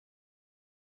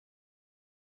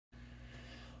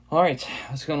All right,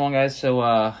 what's going on, guys?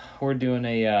 So we're doing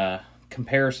a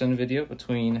comparison video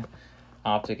between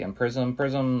Optic and Prizm.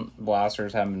 Prizm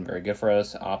blasters haven't been very good for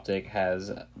us. Optic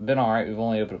has been all right. We've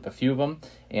only opened up a few of them.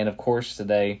 And, of course,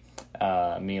 today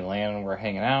me and Landon were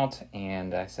hanging out,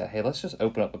 and I said, hey, let's just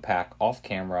open up a pack off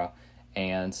camera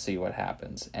and see what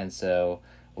happens. And so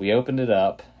we opened it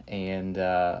up, and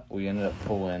we ended up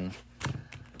pulling,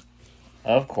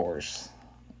 of course,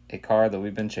 a card that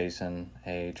we've been chasing,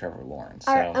 a Trevor Lawrence.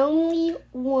 Our only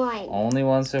one. Only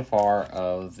one so far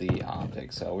of the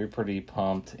Optic. So we're pretty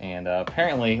pumped. And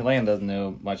apparently, Landon doesn't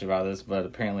know much about this, but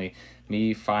apparently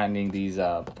me finding these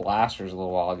blasters a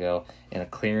little while ago in a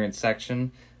clearance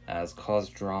section has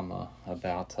caused drama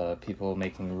about people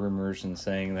making rumors and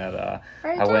saying that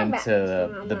I went to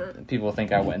the people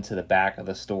think I went to the back of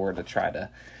the store to try to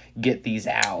get these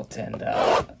out, and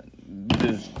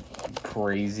this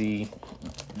crazy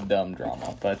dumb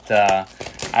drama. But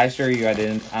I assure you I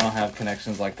didn't. I don't have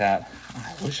connections like that.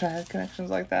 I wish I had connections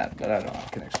like that, but I don't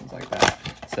have connections like that.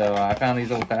 So I found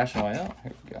these old-fashioned ones. Oh,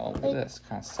 here we go. Look at this.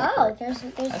 Kind of separate. Oh, there's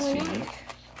That's one unique. out.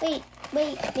 Wait,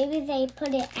 maybe they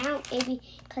put it out, maybe,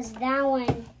 because that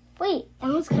one, that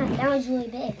one's really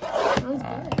big. That one's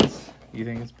big. You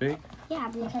think it's big? Yeah,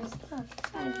 because,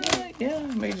 Yeah,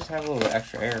 it may just have a little bit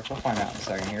extra air. We'll find out in a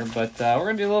second here. But we're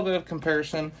going to do a little bit of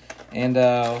comparison. And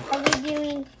are we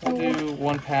doing? we'll do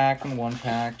one pack and one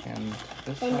pack. And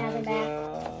this Another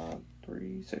has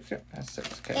 3, 6. Yeah, that's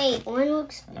 6. Okay. 8. One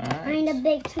looks kind of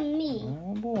big to me.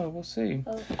 Oh, boy. We'll see.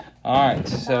 Oh. All right.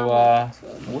 So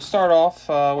we'll start off.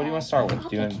 What do you want to start with?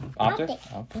 Doing Optic?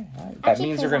 Optic. Okay. All right. That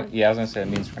means we're going to... Yeah, I was going to say it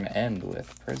means we're going to end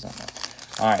with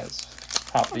Prizm. All right. Let's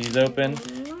pop these open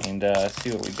and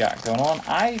see what we got going on.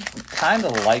 I kind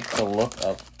of like the look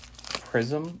of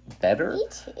Prizm better. Me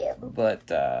too.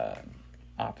 But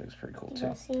Optic's pretty cool too.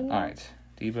 All right.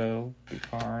 Debo, big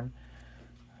card.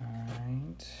 All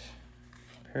right.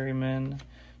 Perryman,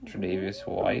 Tre'Davious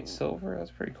White, silver.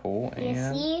 That's pretty cool. You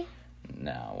And see?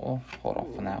 now we'll hold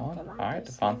off on that one. All right.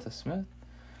 Devonta Smith.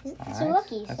 It's All a right,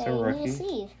 rookie, that's so a you need rookie. to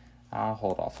see. I'll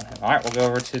hold off on him. All right. We'll go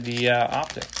over to the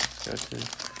Optic. Let's go to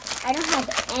I don't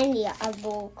have any of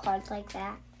bull cards like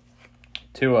that.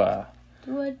 Tua.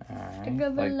 Do it. All right. To go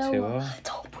Like below. Tua.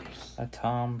 A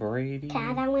Tom Brady. Can I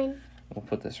have that one? We'll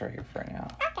put this right here for right now.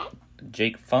 Okay.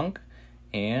 Jake Funk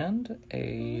and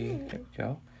here we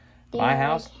go. My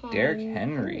house, Derrick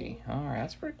Henry. All right,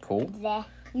 that's pretty cool.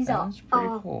 He's That's pretty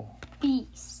a cool.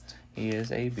 beast. He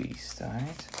is a beast. All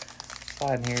right,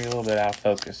 sliding here a little bit out of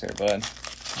focus there, bud.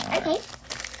 All right. Okay.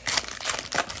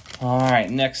 All right,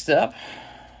 next up,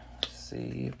 let's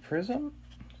see, Prizm,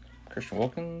 Christian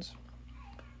Wilkins,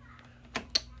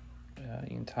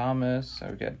 Ian Thomas.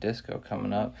 So we got Disco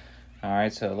coming up. All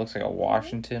right, so it looks like a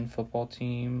Washington football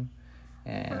team,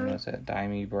 and what's that?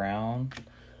 Dimey Brown.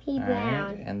 He All brown.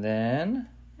 right, and then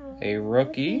a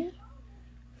rookie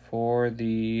for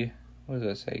the, what does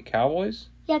that say, Cowboys?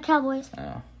 Yeah, Cowboys.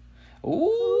 Oh.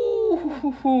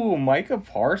 Ooh, Micah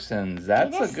Parsons.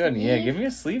 That's a good, yeah, give me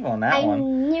a sleeve on that I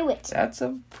one. knew it. That's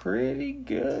a pretty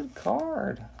good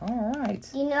card. All right.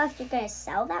 Do you know if you're going to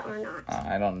sell that or not?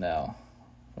 I don't know.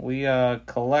 We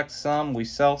collect some, we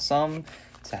sell some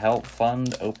to help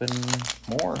fund open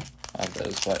more of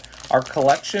those. But our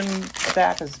collection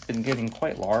stack has been getting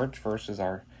quite large versus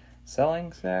our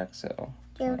selling stack. So,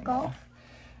 Your golf?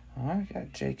 All right,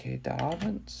 got J.K.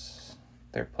 Dobbins.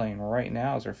 They're playing right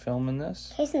now as we're filming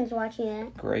this. Cason's watching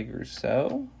it. Greg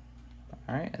Rousseau.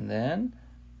 All right, and then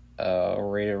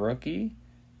rated rookie.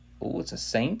 Oh, it's a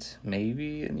Saint,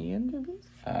 maybe an Ian.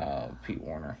 Pete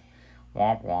Warner.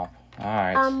 Womp womp. All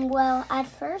right. Well, at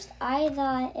first I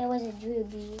thought it was a Drew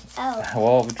Brees. Oh.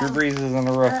 Well, Drew Brees isn't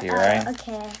a rookie, right?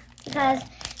 Okay.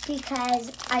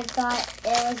 Because I thought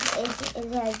it was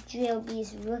a Drew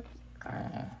Brees rookie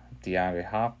card. DeAndre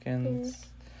Hopkins.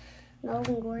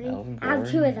 Melvin Gordon. Melvin I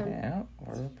have 2 of them. Yeah,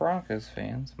 we're Broncos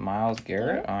fans. Myles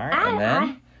Garrett. All right, and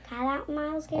then Got out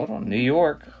Miles Garrett. hold on, New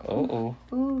York. Ooh.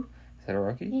 Is that a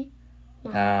rookie?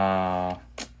 No.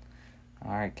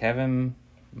 All right, Kevin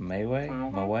Mayway.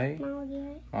 Miles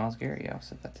Garrett. Myles Garrett. Yeah, I'll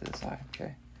set that to the side.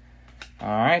 Okay. All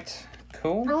right.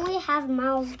 Cool. I only have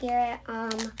Miles Garrett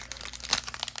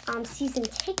season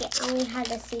ticket. I only had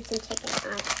the season ticket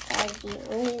as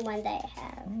the only one that I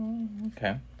have.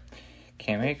 Okay.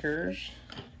 Cam Akers.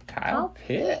 Kyle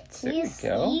Pitts. There You we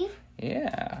go. see?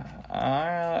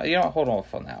 Yeah. You know what? Hold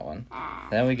off on that one.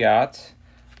 Then we got,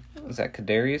 is that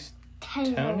Kadarius Kind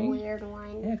of a Tony? weird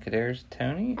one. Yeah, Kadarius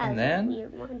Tony. That And was then a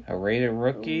weird one. a rated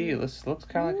rookie. This looks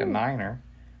kind of like a Niner.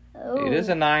 Oh. It is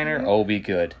a Niner. Oh, be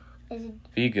good. Is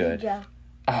it Be good. Joe?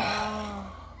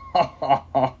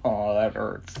 Oh, that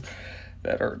hurts.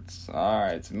 That hurts. All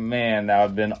right. Man, that would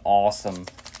have been awesome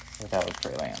if that was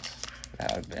Trey Lance.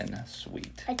 That would have been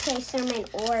sweet. A Trey Sermon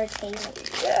or Taylor.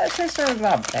 Yeah, Trey Sermon's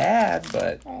not bad,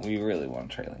 but we really want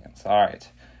Trey Lance. All right.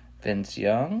 Vince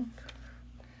Young.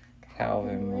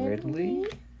 Calvin Ridley.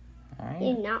 All right.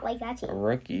 Did not like that team. A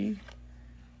rookie.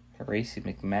 Racy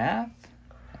McMath.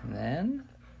 And then,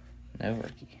 no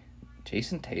rookie.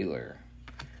 Jason Taylor.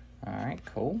 All right,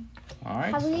 cool. All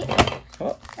right.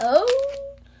 Oh.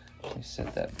 Let me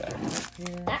set that back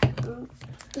here.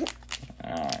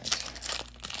 All right.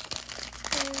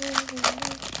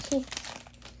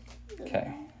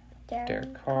 Okay.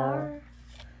 Derek Carr.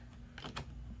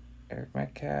 Eric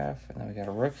Metcalf. And then we got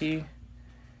a rookie.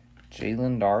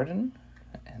 Jalen Darden.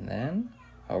 And then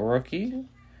a rookie.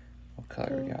 What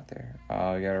color we got there?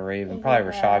 Oh, we got a Raven.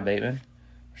 Probably Rashad Bateman.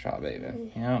 Rashad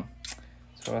Bateman. Yeah.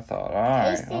 That's what I thought. All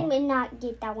right. Jason would not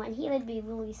get that one. He would be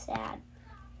really sad.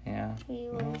 Yeah. He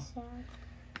was sad.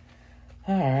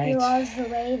 All right. He loves the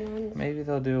Ravens. Maybe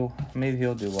he'll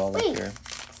do well this year.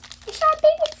 Rashad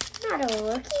Bateman's not a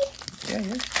rookie. Yeah,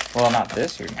 yeah. Well, not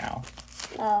this year now.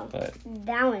 Oh. But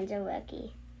that one's a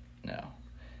rookie. No.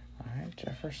 All right,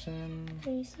 Jefferson.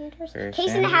 Payson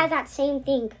Sanders. has that same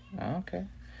thing. Oh, okay.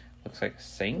 Looks like a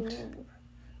Saint.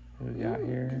 Who we got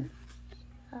here?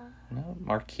 No,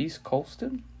 Marquise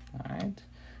Colston. All right.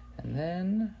 And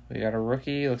then we got a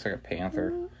rookie. Looks like a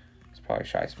Panther. It's probably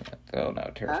Shi Smith. Oh,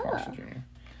 no, Terrace Marshall Jr.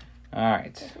 All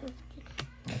right.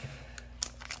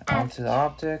 On to the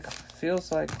Optic.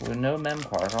 Feels like with no mem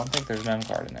card. I don't think there's mem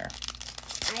card in there.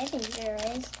 I think there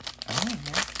is. Oh,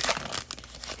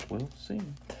 we'll see.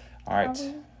 All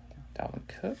right. Dalvin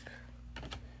Cook.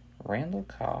 Randall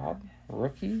Cobb.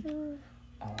 Rookie.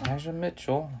 Elijah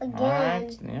Mitchell. Again. All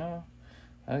right. Yeah.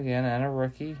 Again, and a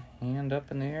rookie. Hand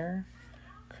up in the air.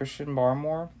 Christian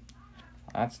Barmore.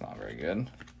 That's not very good.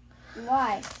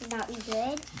 Why? Not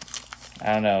good?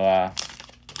 I don't know.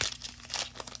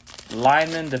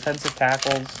 Linemen, defensive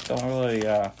tackles don't really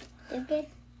They're good.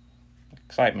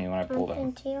 excite me when I pull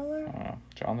them. Taylor.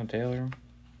 Jonathan Taylor.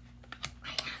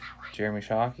 Jeremy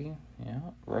Shockey. Yeah.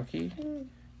 Rookie.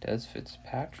 Des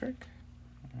Fitzpatrick.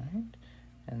 All right.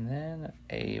 And then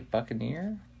a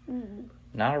Buccaneer.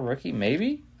 Not a rookie,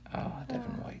 maybe? Oh,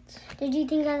 Devin White. Did you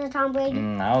think of the Tom Brady?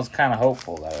 I was kind of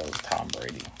hopeful that it was Tom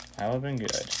Brady. That would have been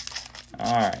good.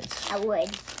 All right. I would.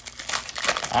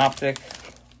 Optic.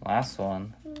 Last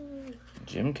one.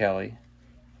 Jim Kelly.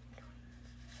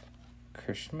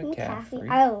 Christian McCaffrey.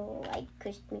 I like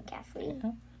Christian McCaffrey.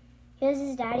 Yeah. Who's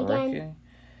his dad again?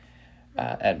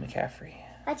 Rookie. Ed McCaffrey.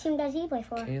 What team does he play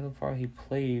for? Caleb Farley. He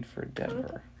played for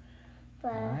Denver.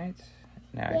 But, All right.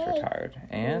 Now he's retired.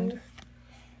 And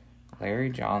Larry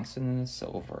Johnson in the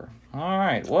silver. All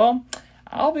right. Well,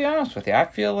 I'll be honest with you. I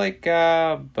feel like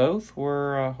both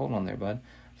were... hold on there, bud.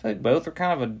 I feel like both are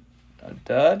kind of a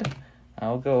dud.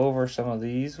 I'll go over some of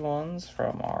these ones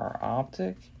from our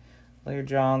Optic. Larry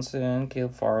Johnson,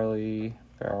 Caleb Farley,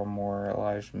 Barrymore,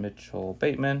 Elijah Mitchell,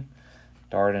 Bateman,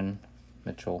 Darden,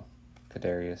 Mitchell,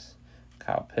 Kadarius,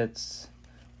 Kyle Pitts,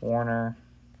 Warner,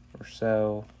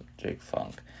 Rousseau, Jake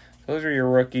Funk. Those are your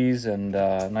rookies and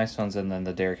nice ones, and then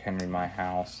the Derrick Henry My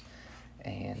House.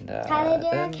 And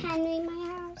Derrick Henry My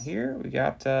House. Here we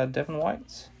got Devin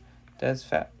White, Des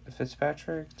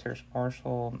Fitzpatrick, Terrace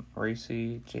Marshall,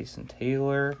 Racy, Jason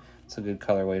Taylor. It's a good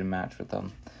colorway to match with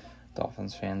them.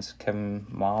 Dolphins fans, Kevin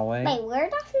Mulway. Wait, we're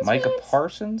Dolphins Micah fans?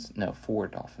 Parsons. No, 4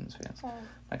 Dolphins fans. Oh.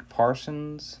 Micah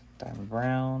Parsons, Diamond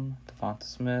Brown, Devonta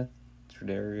Smith,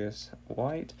 Tre'Davious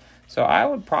White. So I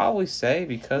would probably say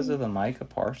because of the Micah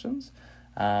Parsons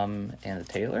and the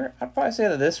Taylor, I'd probably say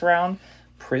that this round,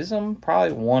 Prizm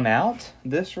probably won out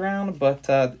this round. But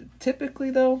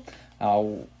typically, though,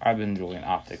 I've been enjoying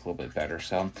Optic a little bit better.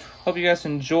 So hope you guys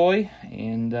enjoy.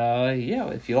 And, yeah,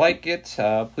 if you like it,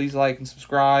 please like and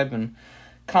subscribe and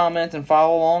comment and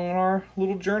follow along on our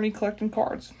little journey collecting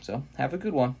cards. So have a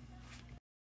good one.